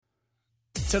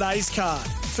today's card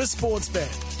for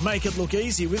Sportsbet. Make it look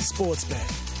easy with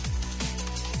Sportsbet.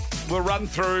 We'll run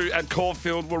through at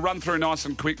Caulfield. We'll run through nice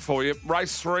and quick for you.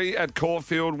 Race 3 at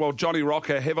Caulfield. Well, Johnny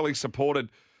Rocker, heavily supported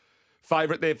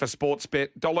favourite there for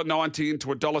Sportsbet. $1.90 into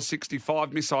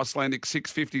 $1.65. Miss Icelandic,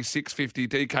 $6.50, $6.50.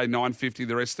 DK, $9.50.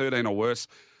 The rest, 13 or worse.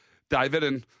 David,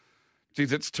 and,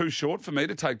 geez, it's too short for me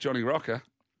to take Johnny Rocker.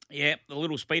 Yeah, the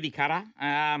little speedy cutter.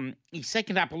 He's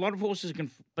second up. A lot of horses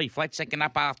can be flat second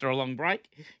up after a long break.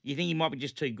 You think he might be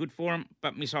just too good for him,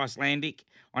 but Miss Icelandic,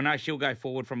 I know she'll go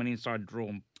forward from an inside draw.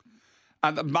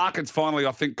 And the market's finally,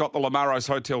 I think, got the Lamaros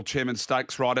Hotel Chairman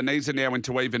Stakes right, and these are now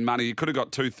into even money. You could have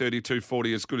got 230,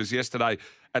 240 as good as yesterday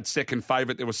at second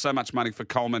favourite. There was so much money for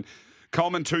Coleman.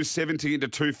 Coleman 270 into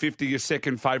 250, your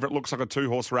second favourite. Looks like a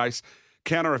two-horse race.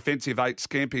 Counter offensive 8,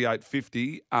 Scampi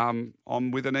 850. I'm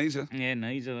with Anisa. Yeah,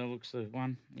 Anisa, that looks the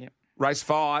one. Yep. Race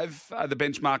 5, the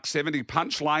benchmark 70.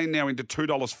 Punch Lane now into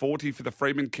 $2.40 for the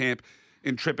Freeman camp.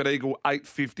 Intrepid Eagle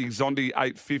 850, Zondi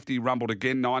 850, rumbled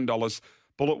again $9.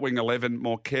 Bullet Wing 11,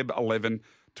 Morkeb 11,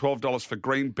 $12 for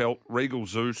Green Belt, Regal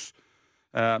Zeus,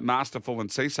 Masterful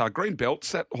and Cesar. Green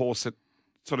Belt's that horse that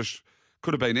sort of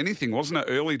could have been anything, wasn't it?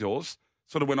 Early doors.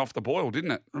 Sort of went off the boil,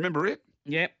 didn't it? Remember it?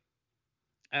 Yep.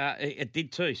 It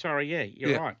did too. Sorry, yeah,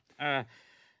 you're right.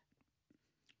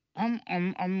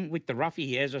 I'm with the roughie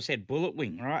here, as I said, Bullet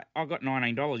Wing, right? I got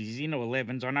 $19. He's into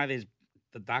 11s. I know there's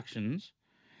deductions,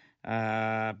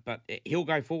 but he'll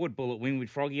go forward, Bullet Wing, with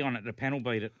Froggy on it. The panel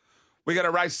beat it. We got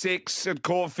a race 6 at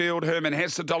Caulfield. Herman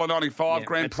Hesse, $1.95.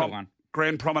 Yeah,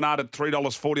 Grand Promenade at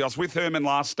 $3.40. I was with Herman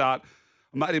last start.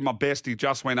 I made him my best. He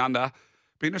just went under.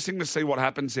 Be interesting to see what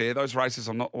happens there. Those races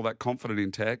I'm not all that confident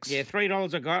in, Tags. Yeah,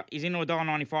 $3 I got. He's into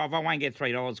 $1.95. I won't get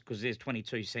 $3 because there's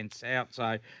 22 cents out,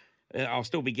 so I'll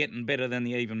still be getting better than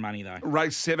the even money, though.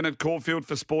 Race 7 at Caulfield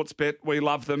for Sportsbet. We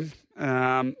love them.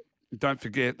 Don't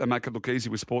forget, they make it look easy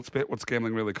with Sportsbet. What's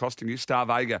gambling really costing you? Star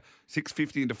Vega,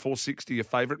 $6.50 into $4.60, your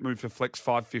favourite. Move for Flex,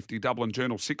 $5.50. Dublin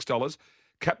Journal, $6.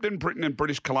 Captain Britain and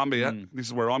British Columbia, this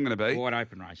is where I'm going to be. Wide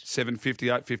open race.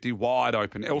 $7.50, $8.50, wide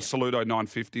open. El Saludo,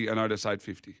 $9.50, and Otis,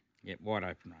 $8.50. Yep, wide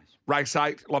open race. Race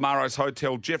 8, Lamaros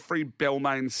Hotel, Jeffrey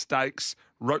Belmain Stakes,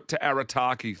 Rote to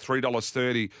Arataki,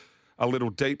 $3.30. A Little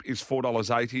Deep is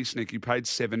 $4.80. Sneaky Paid,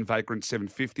 $7. Vagrant,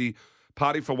 $7.50.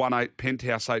 Party for 1.8,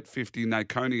 Penthouse 8.50,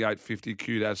 Nakoni 8.50,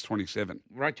 Q-Daz 27.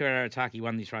 Rote to Arataki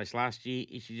won this race last year.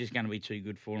 She's just going to be too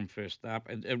good for him first up.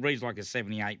 It reads like a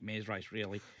 78 mares race,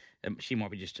 really. She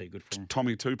might be just too good for him.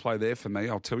 Tommy 2 play there for me.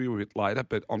 I'll tell you a bit later,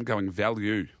 but I'm going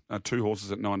value. 2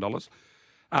 horses at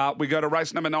 $9. We go to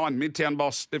race number 9, Midtown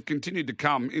Boss. They've continued to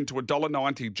come into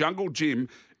 $1.90. Jungle Jim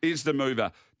is the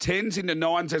mover. 10s into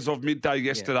 9s as of midday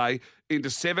yesterday, into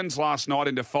 7s last night,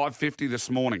 into $5.50 this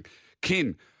morning.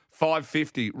 Kin,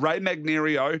 $5.50. Ray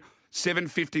Magnerio,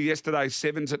 $7.50 yesterday,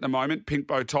 7s at the moment. Pink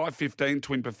Bow Tie, 15.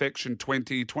 Twin Perfection,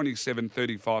 20. 27,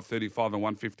 35, 35 and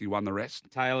 151 the rest.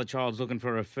 Taylor Child's looking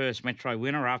for her first Metro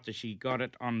winner after she got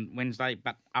it on Wednesday,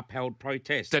 but upheld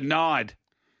protest. Denied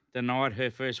her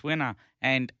first winner.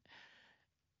 And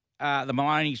the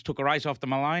Maloney's took a race off the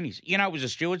Maloney's. You know, it was a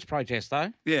stewards' protest,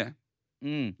 though. Yeah.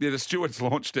 Yeah, the stewards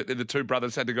launched it, and the two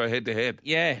brothers had to go head to head.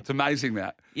 Yeah, it's amazing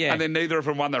that. Yeah, and then neither of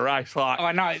them won the race. Like,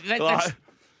 I know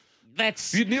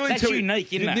that's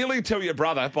unique. You'd nearly tell your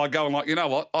brother by going like, you know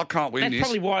what, I can't win this. That's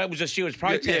probably why it was a stewards'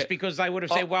 protest because they would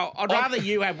have said, well, I'd rather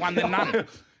you have one than none.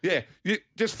 Yeah, you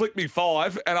just flick me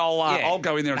 5, and I'll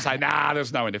go in there and say, nah,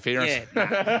 there's no interference.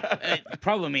 Yeah, the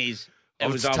problem is. It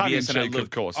was obvious, and it looked, of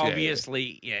course.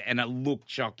 Obviously, and it looked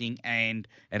shocking, and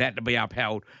it had to be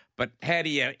upheld. But how do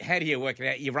you work it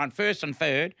out? You run first and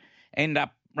third, end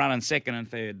up running second and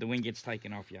third. The win gets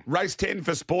taken off you. Race 10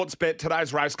 for Sportsbet.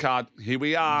 Today's race card. Here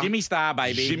we are. Jimmy Star,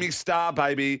 baby. Jimmy Star,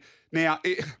 baby. Now,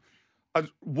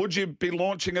 would you be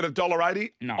launching at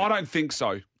 $1.80? No, I don't think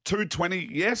so. $2.20,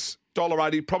 yes.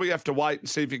 $1.80. Probably have to wait and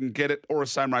see if you can get it, or a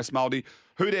same race multi.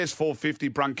 Who Dares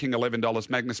 $4.50. Brun King $11.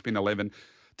 Magnus Spin $11.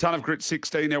 Ton of Grit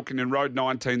 16, Elkington Road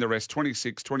 19, the rest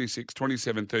 26, 26,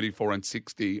 27, 34 and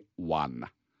 61.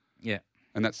 Yeah.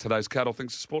 And that's today's card. All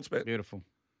thanks to Sportsbet. Beautiful.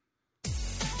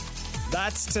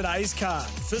 That's today's card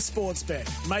for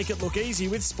Sportsbet. Make it look easy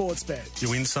with Sportsbet. You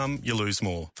win some, you lose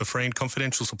more. For free and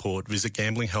confidential support, visit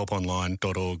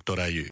gamblinghelponline.org.au.